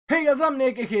Hey guys, I'm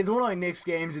Nick, aka the one on Nick's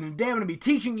Games, and today I'm going to be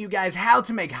teaching you guys how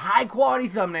to make high quality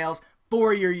thumbnails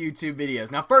for your YouTube videos.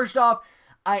 Now first off,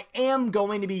 I am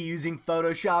going to be using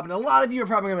Photoshop, and a lot of you are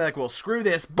probably going to be like, well screw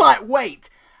this, but wait!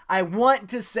 I want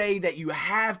to say that you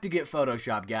have to get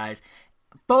Photoshop, guys.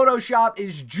 Photoshop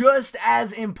is just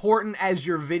as important as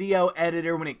your video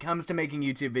editor when it comes to making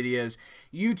YouTube videos.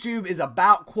 YouTube is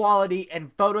about quality,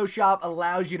 and Photoshop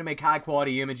allows you to make high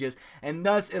quality images, and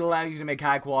thus it allows you to make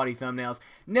high quality thumbnails.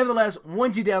 Nevertheless,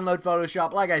 once you download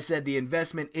Photoshop, like I said, the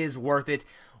investment is worth it.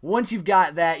 Once you've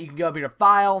got that, you can go up here to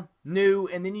File, New,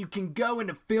 and then you can go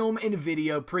into Film and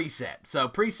Video Preset. So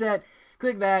Preset,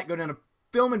 click that, go down to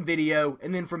Film and Video,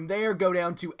 and then from there go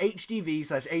down to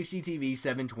HDV/HDTV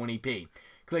 720p.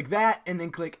 Click that, and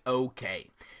then click OK.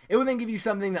 It will then give you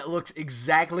something that looks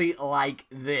exactly like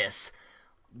this.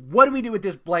 What do we do with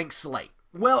this blank slate?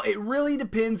 Well, it really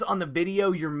depends on the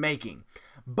video you're making.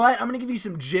 But I'm going to give you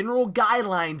some general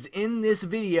guidelines in this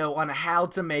video on how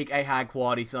to make a high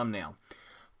quality thumbnail.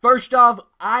 First off,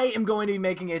 I am going to be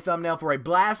making a thumbnail for A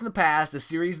Blast in the Past, a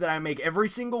series that I make every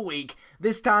single week.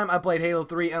 This time I played Halo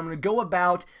 3, and I'm going to go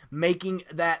about making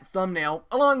that thumbnail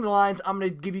along the lines. I'm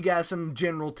going to give you guys some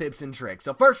general tips and tricks.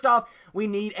 So first off, we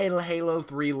need a Halo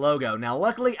 3 logo. Now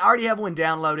luckily, I already have one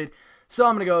downloaded, so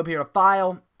I'm going to go up here to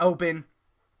File, Open,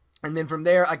 and then from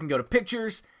there I can go to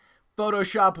Pictures,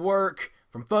 Photoshop Work.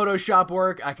 From Photoshop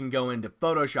Work, I can go into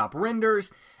Photoshop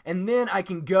Renders, and then I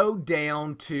can go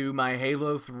down to my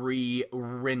Halo 3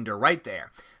 render right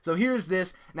there. So here's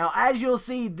this. Now, as you'll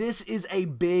see, this is a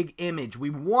big image. We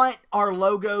want our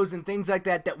logos and things like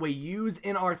that that we use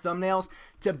in our thumbnails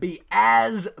to be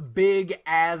as big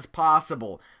as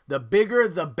possible. The bigger,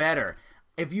 the better.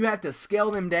 If you have to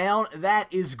scale them down, that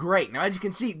is great. Now, as you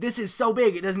can see, this is so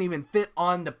big, it doesn't even fit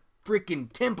on the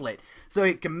freaking template. So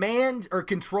hit Command or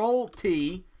Control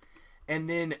T, and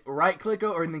then right click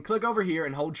and then click over here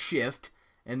and hold Shift,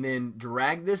 and then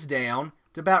drag this down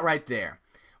to about right there.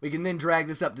 We can then drag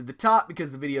this up to the top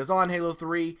because the video's on Halo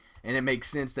 3, and it makes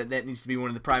sense that that needs to be one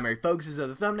of the primary focuses of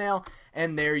the thumbnail,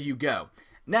 and there you go.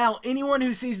 Now, anyone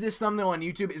who sees this thumbnail on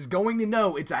YouTube is going to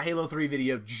know it's a Halo 3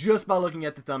 video just by looking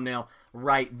at the thumbnail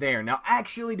right there. Now,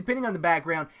 actually, depending on the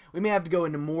background, we may have to go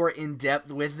into more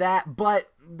in-depth with that,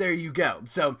 but there you go.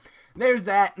 So, there's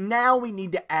that. Now we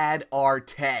need to add our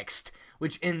text,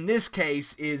 which in this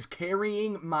case is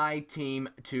carrying my team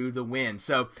to the win.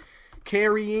 So,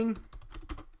 carrying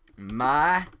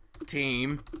my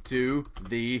team to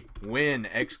the win!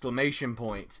 Exclamation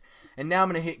points. And now I'm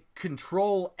going to hit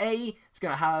Control A. It's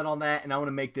going to highlight all that, and I want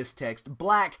to make this text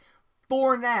black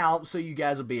for now so you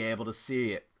guys will be able to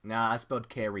see it. Nah, I spelled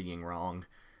carrying wrong.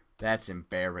 That's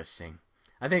embarrassing.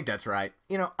 I think that's right.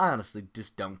 You know, I honestly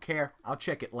just don't care. I'll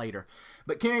check it later.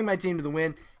 But carrying my team to the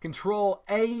win, Control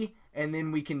A, and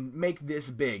then we can make this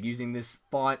big using this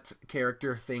font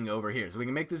character thing over here. So we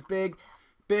can make this big,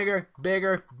 bigger,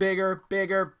 bigger, bigger,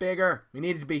 bigger, bigger. We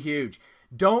need it to be huge.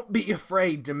 Don't be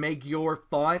afraid to make your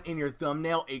font in your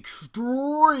thumbnail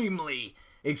extremely,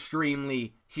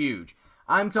 extremely huge.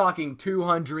 I'm talking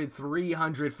 200,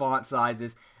 300 font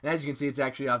sizes, and as you can see, it's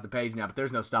actually off the page now, but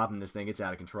there's no stopping this thing. It's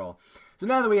out of control. So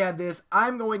now that we have this,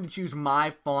 I'm going to choose my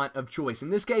font of choice. In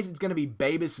this case, it's going to be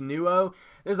Babus Nuo.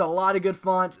 There's a lot of good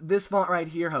fonts. This font right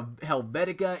here,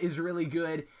 Helvetica, is really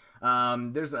good.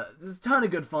 There's a ton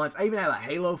of good fonts. I even have a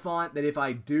Halo font that if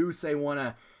I do say want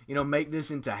to, you know, make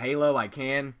this into Halo, I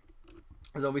can.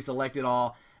 So if we select it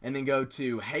all and then go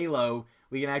to Halo,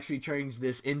 we can actually change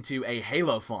this into a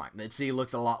Halo font. Let's see, it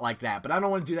looks a lot like that. But I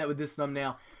don't want to do that with this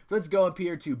thumbnail. So let's go up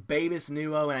here to Babus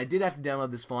Nuo, and I did have to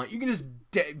download this font. You can just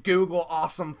Google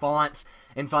awesome fonts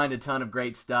and find a ton of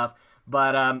great stuff.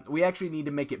 But we actually need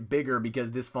to make it bigger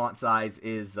because this font size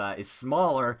is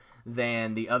smaller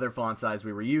than the other font size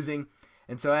we were using.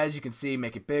 And so as you can see,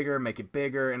 make it bigger,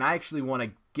 and I actually want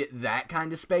to get that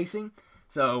kind of spacing.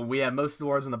 So we have most of the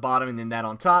words on the bottom and then that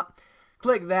on top.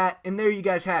 Click that, and there you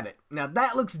guys have it. Now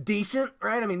that looks decent,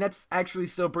 right? I mean, that's actually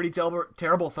still a pretty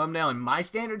terrible thumbnail in my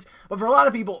standards, but for a lot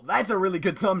of people, that's a really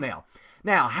good thumbnail.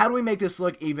 Now, how do we make this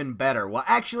look even better? Well,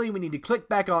 actually, we need to click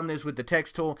back on this with the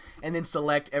text tool and then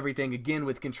select everything again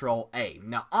with Control A.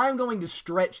 Now, I'm going to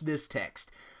stretch this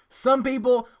text. Some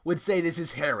people would say this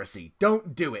is heresy.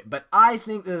 Don't do it. But I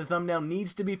think that the thumbnail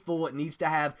needs to be full. It needs to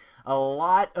have a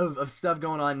lot of stuff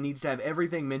going on. It needs to have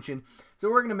everything mentioned. So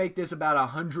we're going to make this about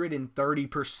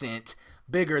 130%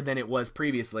 bigger than it was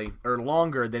previously, or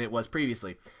longer than it was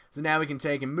previously. So now we can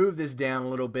take and move this down a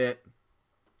little bit.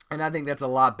 And I think that's a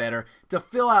lot better to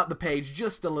fill out the page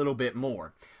just a little bit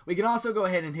more. We can also go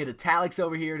ahead and hit italics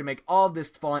over here to make all of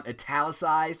this font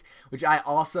italicized, which I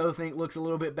also think looks a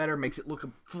little bit better, makes it look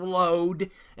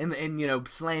flowed and you know,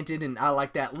 slanted, and I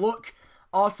like that look.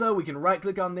 Also, we can right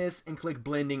click on this and click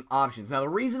blending options. Now, the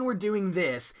reason we're doing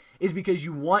this is because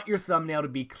you want your thumbnail to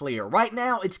be clear. Right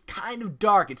now, it's kind of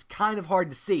dark, it's kind of hard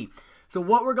to see. So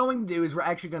what we're going to do is we're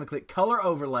actually going to click color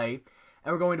overlay,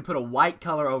 and we're going to put a white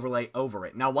color overlay over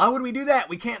it. Now, why would we do that?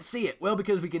 We can't see it. Well,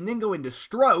 because we can then go into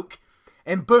stroke,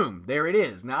 and boom, there it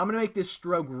is. Now, I'm going to make this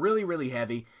stroke really, really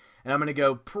heavy, and I'm going to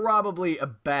go probably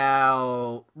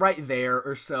about right there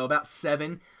or so, about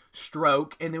 7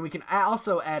 stroke, and then we can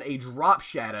also add a drop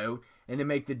shadow, and then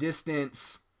make the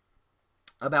distance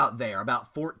about there,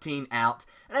 about 14 out.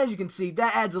 And as you can see,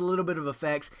 that adds a little bit of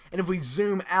effects, and if we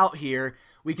zoom out here,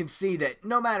 we can see that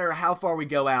no matter how far we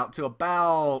go out to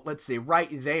about, let's see, right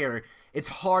there, it's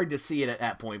hard to see it at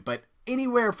that point. But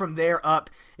anywhere from there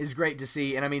up is great to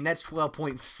see. And I mean, that's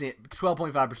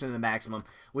 12.5% of the maximum,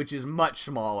 which is much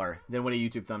smaller than what a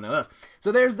YouTube thumbnail is.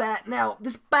 So there's that. Now,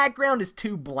 this background is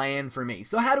too bland for me.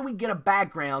 So how do we get a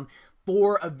background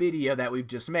for a video that we've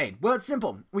just made? Well, it's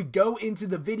simple. We go into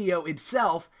the video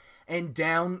itself and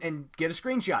down and get a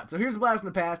screenshot. So here's a blast in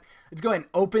the past. Let's go ahead and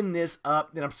open this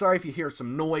up. And I'm sorry if you hear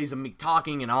some noise of me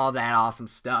talking and all that awesome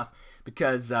stuff,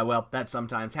 because, well, that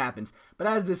sometimes happens. But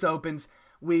as this opens,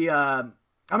 I'm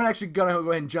actually going to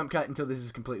go ahead and jump cut until this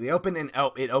is completely open. And,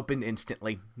 oh, it opened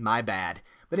instantly. My bad.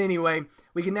 But anyway,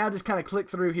 we can now just kind of click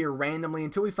through here randomly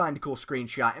until we find a cool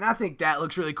screenshot. And I think that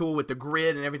looks really cool with the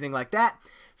grid and everything like that.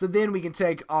 So then we can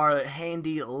take our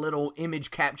handy little image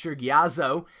capture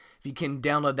Gyazo. If you can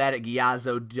download that at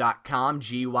gyazo.com,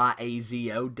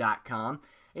 Gyazo.com,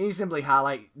 and you simply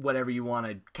highlight whatever you want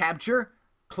to capture,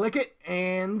 click it,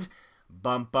 and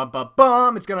bum, bum, bum,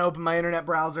 bum, it's going to open my internet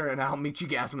browser, and I'll meet you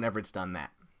guys whenever it's done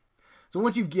that. So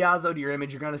once you've Gyazo'd your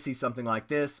image, you're going to see something like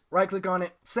this. Right-click on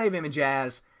it, save image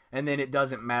as, and then it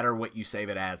doesn't matter what you save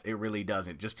it as. It really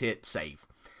doesn't. Just hit save.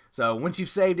 So once you've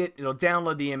saved it, it'll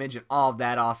download the image and all of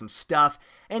that awesome stuff,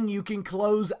 and you can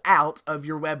close out of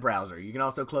your web browser. You can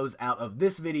also close out of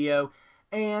this video,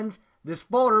 and this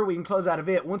folder, we can close out of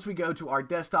it once we go to our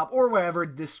desktop or wherever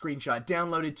this screenshot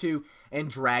downloaded to and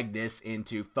drag this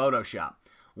into Photoshop.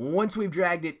 Once we've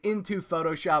dragged it into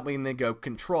Photoshop, we can then go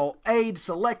Control-A to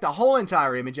select the whole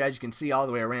entire image, as you can see all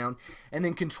the way around, and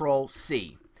then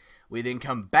Control-C. We then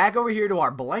come back over here to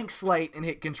our blank slate and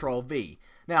hit Control-V.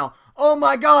 Now, oh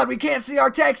my god, we can't see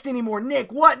our text anymore.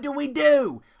 Nick, what do we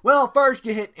do? Well, first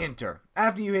you hit enter.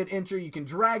 After you hit enter, you can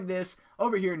drag this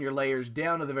over here in your layers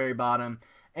down to the very bottom,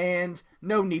 and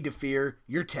no need to fear,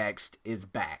 your text is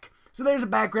back. So there's a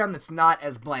background that's not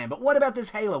as bland. But what about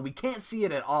this halo? We can't see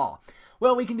it at all.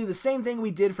 Well, we can do the same thing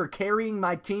we did for carrying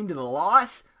my team to the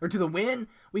loss, or to the win.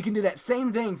 We can do that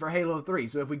same thing for Halo 3.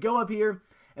 So if we go up here,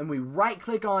 and we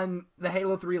right-click on the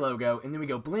Halo 3 logo, and then we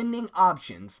go blending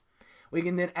options, we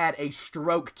can then add a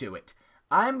stroke to it.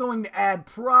 I'm going to add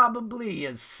probably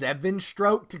a 7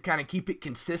 stroke to kind of keep it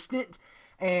consistent,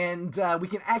 and we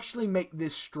can actually make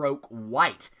this stroke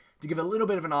white to give a little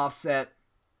bit of an offset,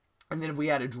 and then if we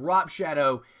add a drop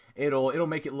shadow, it'll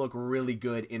make it look really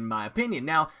good in my opinion.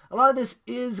 Now, a lot of this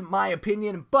is my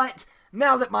opinion, but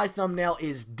now that my thumbnail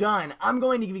is done, I'm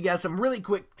going to give you guys some really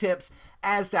quick tips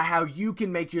as to how you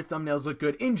can make your thumbnails look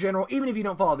good in general, even if you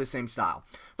don't follow the same style.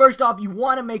 First off, you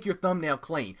want to make your thumbnail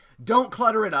clean. Don't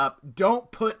clutter it up. Don't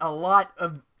put a lot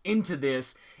into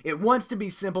this. It wants to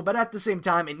be simple, but at the same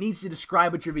time, it needs to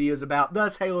describe what your video is about,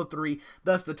 thus Halo 3,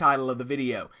 thus the title of the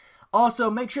video. Also,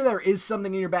 make sure there is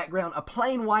something in your background. A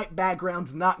plain white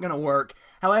background's not going to work.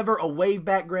 However, a wave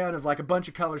background of like a bunch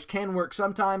of colors can work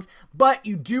sometimes, but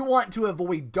you do want to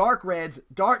avoid dark reds,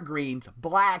 dark greens,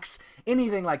 blacks,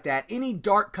 anything like that. Any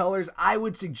dark colors, I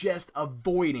would suggest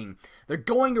avoiding. They're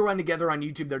going to run together on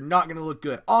YouTube. They're not going to look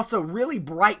good. Also, really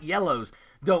bright yellows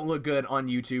don't look good on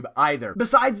YouTube either.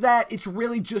 Besides that, it's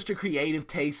really just a creative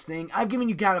taste thing. I've given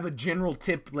you kind of a general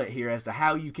template here as to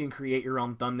how you can create your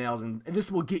own thumbnails, and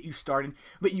this will get you started,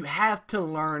 but you have to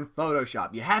learn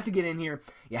Photoshop. You have to get in here,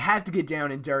 you have to get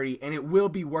down and dirty, and it will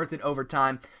be worth it over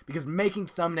time, because making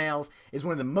thumbnails is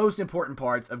one of the most important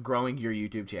parts of growing your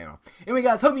YouTube channel. Anyway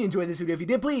guys, hope you enjoyed this video. If you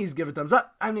did, please give it a thumbs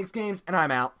up. I'm Nick's Games, and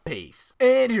I'm out. Peace.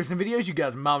 And here's some videos you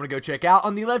guys might want to go check out.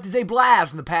 On the left is a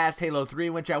blast from the past Halo 3,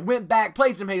 in which I went back,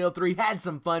 played some Halo 3, had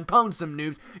some fun, pwned some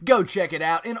noobs. Go check it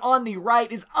out. And on the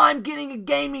right is I'm getting a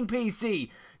gaming PC.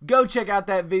 go check out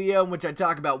that video in which I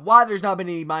talk about why there's not been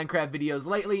any Minecraft videos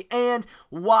lately and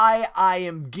why I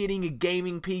am getting a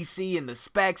gaming PC and the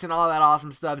specs and all that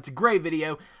awesome stuff. It's a great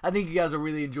video. I think you guys will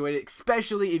really enjoy it,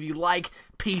 especially if you like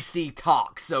PC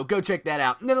talk. So go check that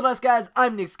out. Nevertheless, guys,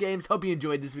 I'm Nick's Games. Hope you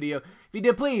enjoyed this video. If you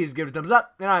did, please give it a thumbs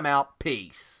up, and I'm out.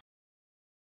 Peace.